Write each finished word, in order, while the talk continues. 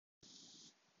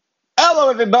Hello,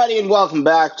 everybody, and welcome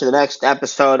back to the next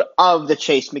episode of the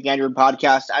Chase McAndrew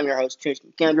podcast. I'm your host, Chase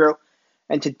McAndrew,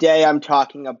 and today I'm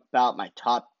talking about my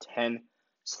top 10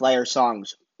 Slayer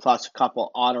songs, plus a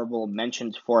couple honorable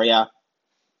mentions for you.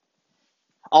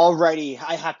 Alrighty,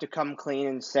 I have to come clean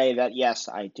and say that, yes,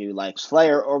 I do like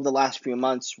Slayer. Over the last few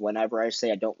months, whenever I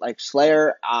say I don't like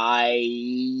Slayer,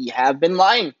 I have been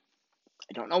lying.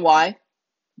 I don't know why,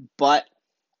 but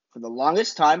for the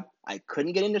longest time, I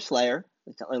couldn't get into Slayer.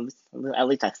 At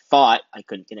least I thought I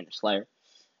couldn't get into Slayer.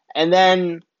 And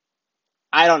then,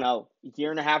 I don't know, a year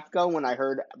and a half ago when I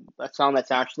heard a song that's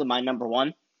actually my number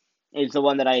one, is the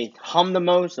one that I hum the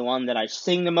most, the one that I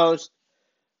sing the most,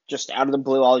 just out of the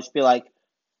blue, I'll just be like,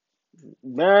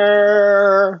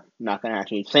 I'm not going to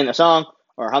actually sing the song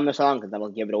or hum the song because that will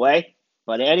give it away.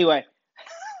 But anyway,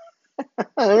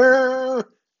 I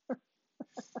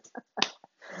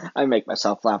make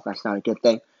myself laugh. That's not a good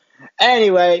thing.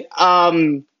 Anyway,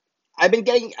 I've been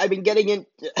getting in.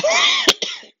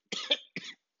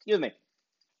 Excuse me,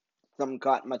 something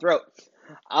caught in my throat.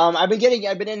 I've been getting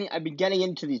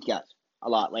into these guys a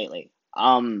lot lately.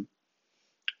 I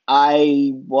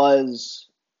was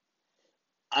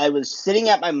sitting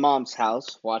at my mom's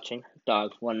house watching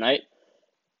dogs one night,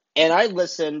 and I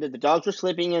listened. The dogs were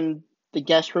sleeping in the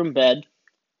guest room bed,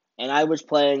 and I was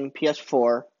playing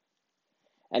PS4,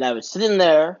 and I was sitting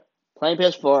there playing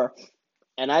PS4,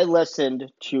 and I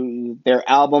listened to their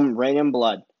album Rain and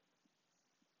Blood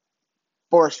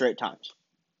 4 straight times.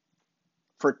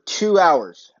 For 2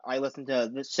 hours, I listened to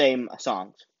the same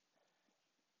songs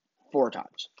 4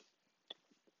 times.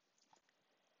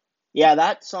 Yeah,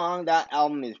 that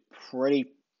album is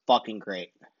pretty fucking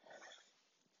great.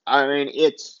 I mean,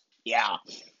 it's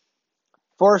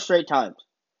 4 straight times.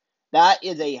 That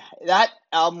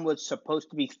album was supposed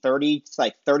to be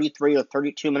 33 or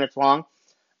 32 minutes long.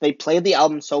 They played the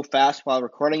album so fast while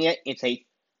recording it, it's a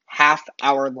half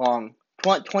hour long,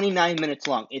 29 minutes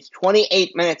long. It's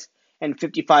 28 minutes and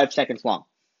 55 seconds long.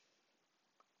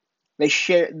 They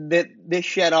shed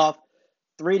off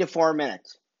 3 to 4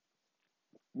 minutes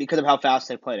because of how fast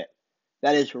they played it.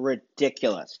 That is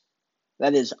ridiculous.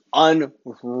 That is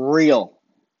unreal.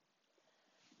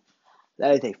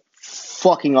 That is a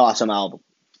fucking awesome album.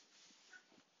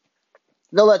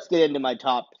 Now let's get into my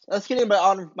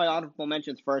honorable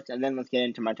mentions first, and then let's get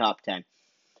into my top 10.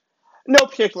 No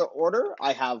particular order,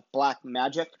 I have Black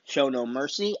Magic, Show No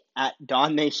Mercy, At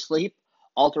Dawn They Sleep,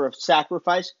 Altar of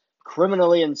Sacrifice,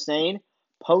 Criminally Insane,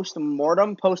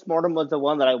 Postmortem. Postmortem was the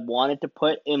one that I wanted to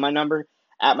put at my number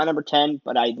 10,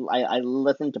 but I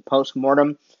listened to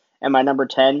Postmortem and my number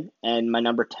 10, and my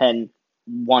number 10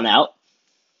 won out.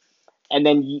 And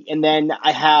then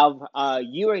I have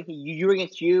You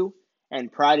Against You and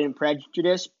Pride and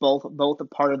Prejudice, both a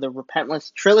part of the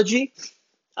Repentless trilogy,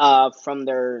 from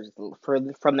their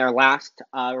last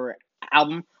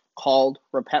album called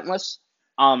Repentless.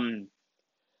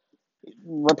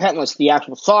 Repentless, the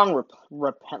actual song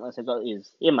Repentless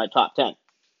is in my top 10.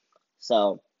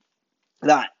 So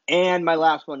that, and my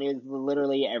last one is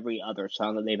literally every other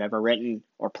song that they've ever written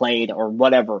or played or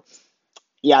whatever.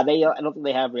 Yeah, I don't think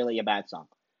they have really a bad song.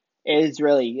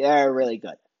 They're really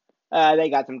good. They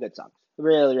got some good songs.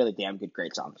 Really, really damn good,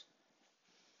 great songs.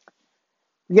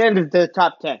 Get into the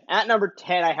top 10. At number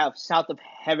 10, I have South of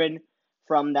Heaven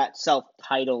from that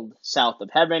self-titled South of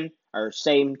Heaven, or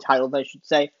same titled, I should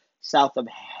say. South of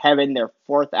Heaven, their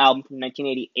 4th album from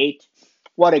 1988.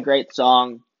 What a great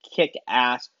song. Kick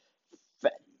ass.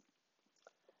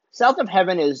 South of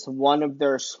Heaven is one of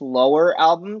their slower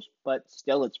albums, but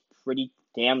still it's pretty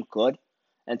damn good.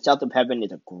 And South of Heaven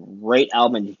is a great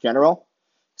album in general.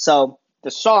 So the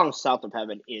song South of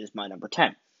Heaven is my number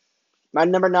 10. My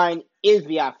number 9 is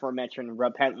the aforementioned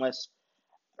Repentless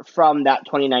from that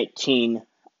 2019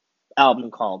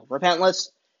 album called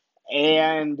Repentless.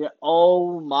 And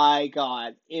oh my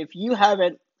god, if you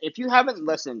haven't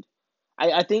listened,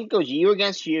 I think it goes You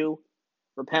Against You,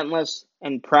 Repentless,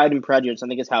 and Pride and Prejudice. I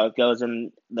think is how it goes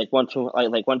in like 1, 2,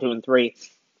 and 3.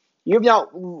 You've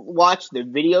not watched the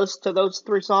videos to those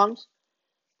 3 songs,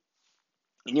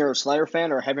 and you're a Slayer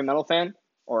fan or a heavy metal fan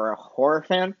or a horror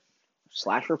fan,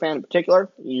 slasher fan in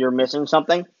particular, you're missing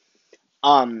something.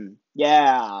 Great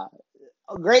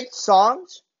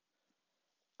songs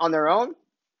on their own,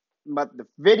 but the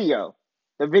 3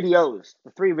 videos,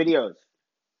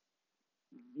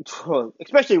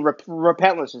 especially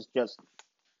Repentless, is just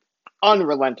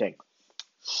unrelenting.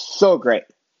 So great.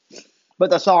 But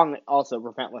the song also,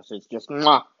 Repentless, is just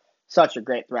such a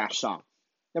great thrash song.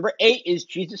 Number 8 is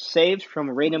Jesus Saves from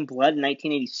Rain and Blood in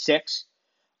 1986.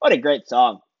 What a great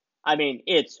song. I mean,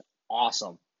 it's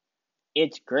awesome.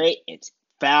 It's great. It's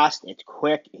fast, it's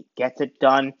quick, it gets it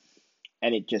done,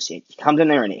 and it comes in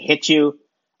there and it hits you.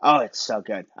 Oh, it's so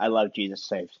good. I love Jesus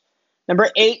Saves. Number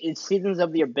 8 is Seasons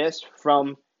of the Abyss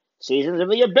from Seasons of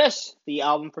the Abyss, the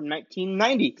album from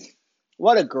 1990.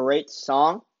 What a great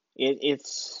song.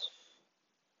 It's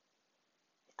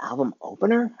album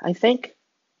opener, I think.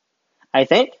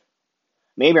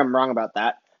 Maybe I'm wrong about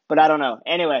that, but I don't know.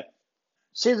 Anyway,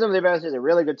 Seasons of the Abyss is a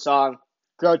really good song.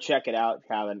 Go check it out if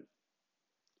you haven't.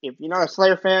 If you're not a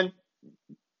Slayer fan,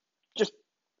 just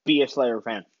be a Slayer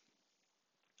fan.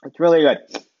 It's really good.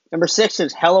 Number 6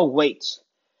 is Hell Awaits.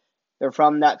 They're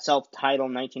from that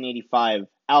self-titled 1985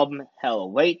 album, Hell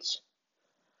Awaits.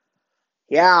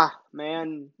 Yeah,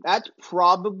 man, that's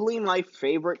probably my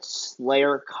favorite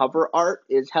Slayer cover art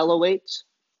is Hell Awaits.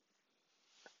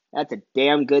 That's a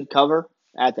damn good cover.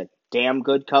 And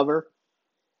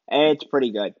it's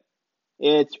pretty good.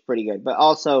 But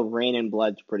also Rain in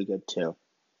Blood's pretty good too.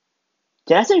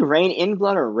 Did I say Rain in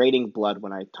Blood or Raining Blood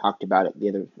when I talked about it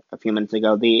a few minutes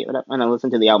ago? When I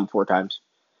listened to the album 4 times.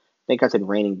 I think I said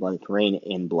Raining Blood. It's Rain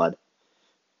in Blood.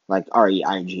 Like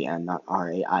REINGN, not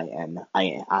RAINING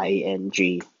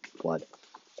Blood.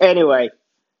 Anyway,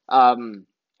 Hell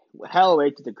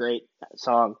Awaits is a great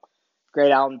song.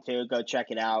 Great album too. Go check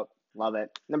it out. Love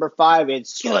it. Number 5 is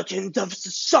Skeletons of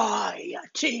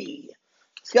Society.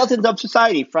 Skeletons of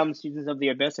Society from Seasons of the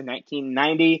Abyss in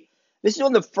 1990. This is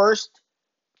one of the first.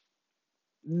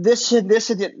 This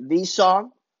isn't the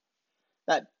song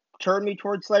that turned me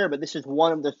towards Slayer, but this is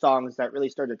one of the songs that really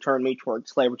started to turn me towards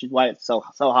Slayer, which is why it's so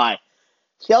high.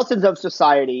 Skeletons of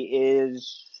Society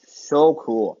is so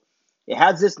cool. It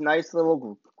has this nice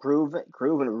little groove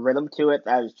and rhythm to it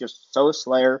that is just so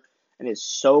Slayer and is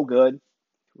so good.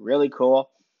 Really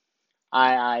cool.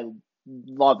 I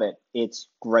love it. It's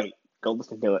great. Go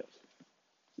listen to it.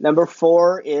 Number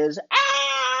 4 is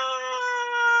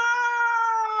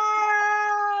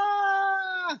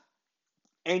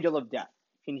Angel of Death.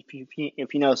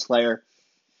 If you know Slayer,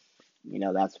 you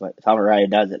know that's what Tom Araya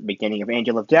does at the beginning of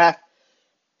Angel of Death.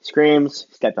 Screams,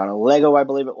 stepped on a Lego, I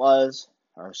believe it was,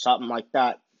 or something like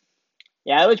that.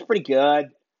 Yeah, it was pretty good.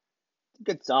 It's a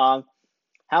good song.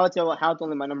 How it's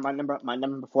only my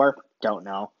number 4, don't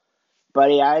know.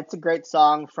 But yeah, it's a great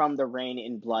song from the Rain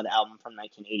in Blood album from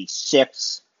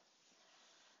 1986.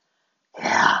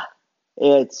 Yeah,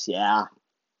 it's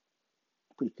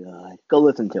pretty good. Go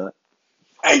listen to it.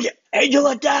 Angel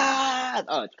of Death!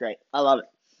 Oh, it's great. I love it.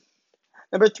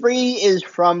 Number 3 is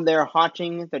from their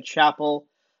Haunting the Chapel,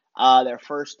 their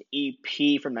first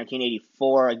EP from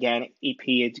 1984. Again, EP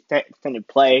is extended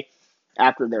play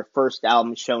after their first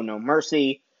album, Show No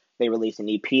Mercy. They released an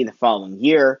EP the following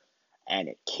year, and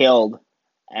it killed.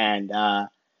 And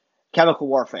Chemical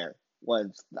Warfare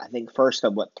was, I think, first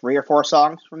of 3 or 4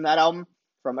 songs from that album,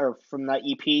 from that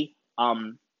EP.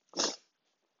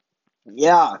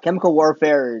 Yeah, Chemical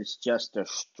Warfare is just a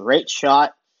straight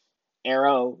shot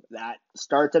arrow that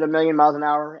starts at 1,000,000 miles an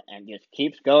hour and just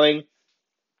keeps going.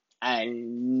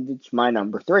 And it's my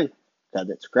number 3 because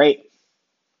it's great.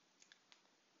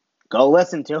 Go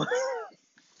listen to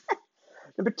it.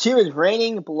 Number 2 is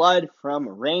Raining Blood from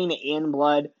Rain in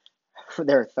Blood for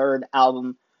their 3rd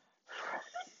album.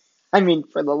 I mean,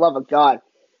 for the love of God,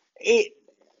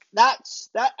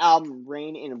 that album,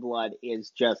 Rain in Blood,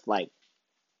 is just like,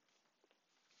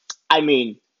 I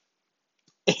mean,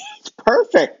 it's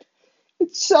perfect.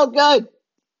 It's so good.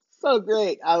 So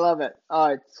great. I love it. Oh,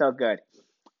 it's so good.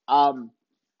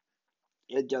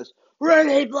 It just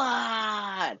Raining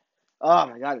Blood. Oh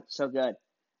my God, it's so good.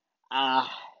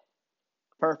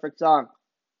 Perfect song.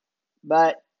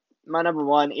 But my number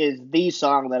 1 is the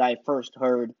song that I first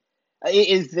heard.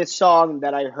 Is this song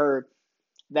that I heard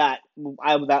that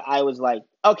I was like,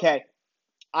 okay,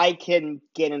 I can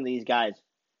get in these guys.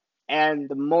 And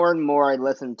the more and more I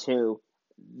listen to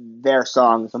their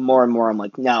songs, the more and more I'm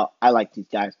like, no, I like these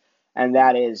guys. And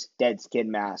that is Dead Skin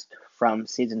Mask from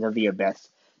Seasons of the Abyss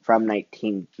from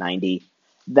 1990.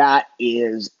 That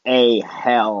is a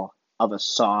hell of a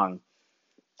song.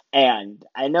 And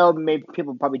I know maybe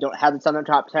people probably don't have this on their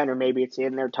top 10, or maybe it's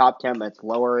in their top 10, but it's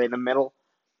lower in the middle.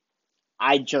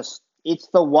 It's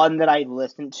the one that I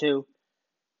listen to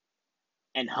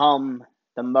and hum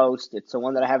the most. It's the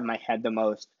one that I have in my head the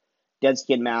most. Dead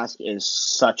Skin Mask is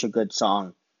such a good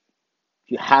song.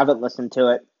 If you haven't listened to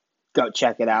it, go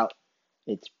check it out.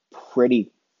 It's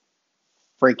pretty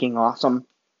freaking awesome.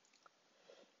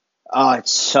 Oh,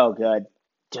 it's so good.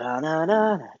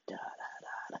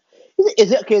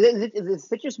 Is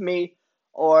it just me,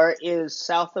 or is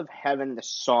South of Heaven the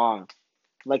song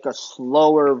like a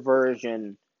slower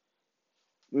version,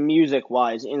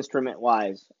 music-wise,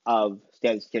 instrument-wise, of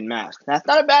Dead Skin Mask? That's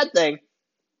not a bad thing.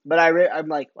 But I'm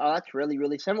like, wow, that's really,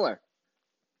 really similar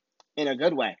in a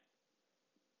good way.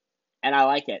 And I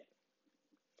like it.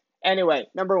 Anyway,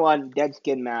 number 1, Dead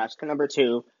Skin Mask. Number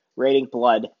 2, Raining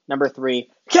Blood. Number 3,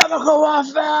 Chemical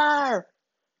Warfare!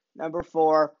 Number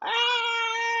 4,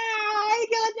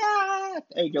 Angel of Death!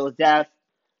 Angel of Death.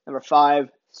 Number 5,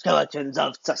 Skeletons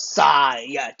of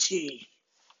Society.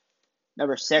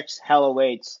 Number 6, Hell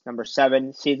Awaits. Number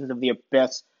 7, Seasons of the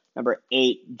Abyss. Number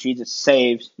 8, Jesus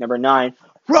Saves. Number 9,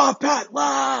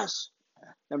 Repentless!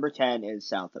 Number 10 is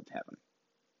South of Heaven.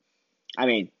 I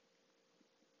mean,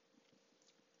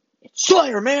 it's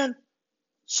Slayer, man!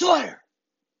 Slayer!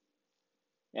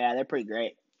 Yeah, they're pretty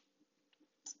great.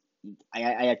 I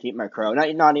have to eat my crow. Not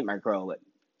eat my crow, but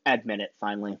admit it,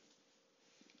 finally.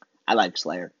 I like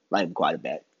Slayer. I like him quite a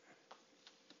bit.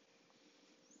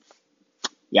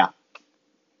 Yeah.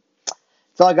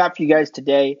 That's all I got for you guys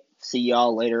today. See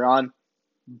y'all later on.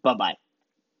 Bye-bye.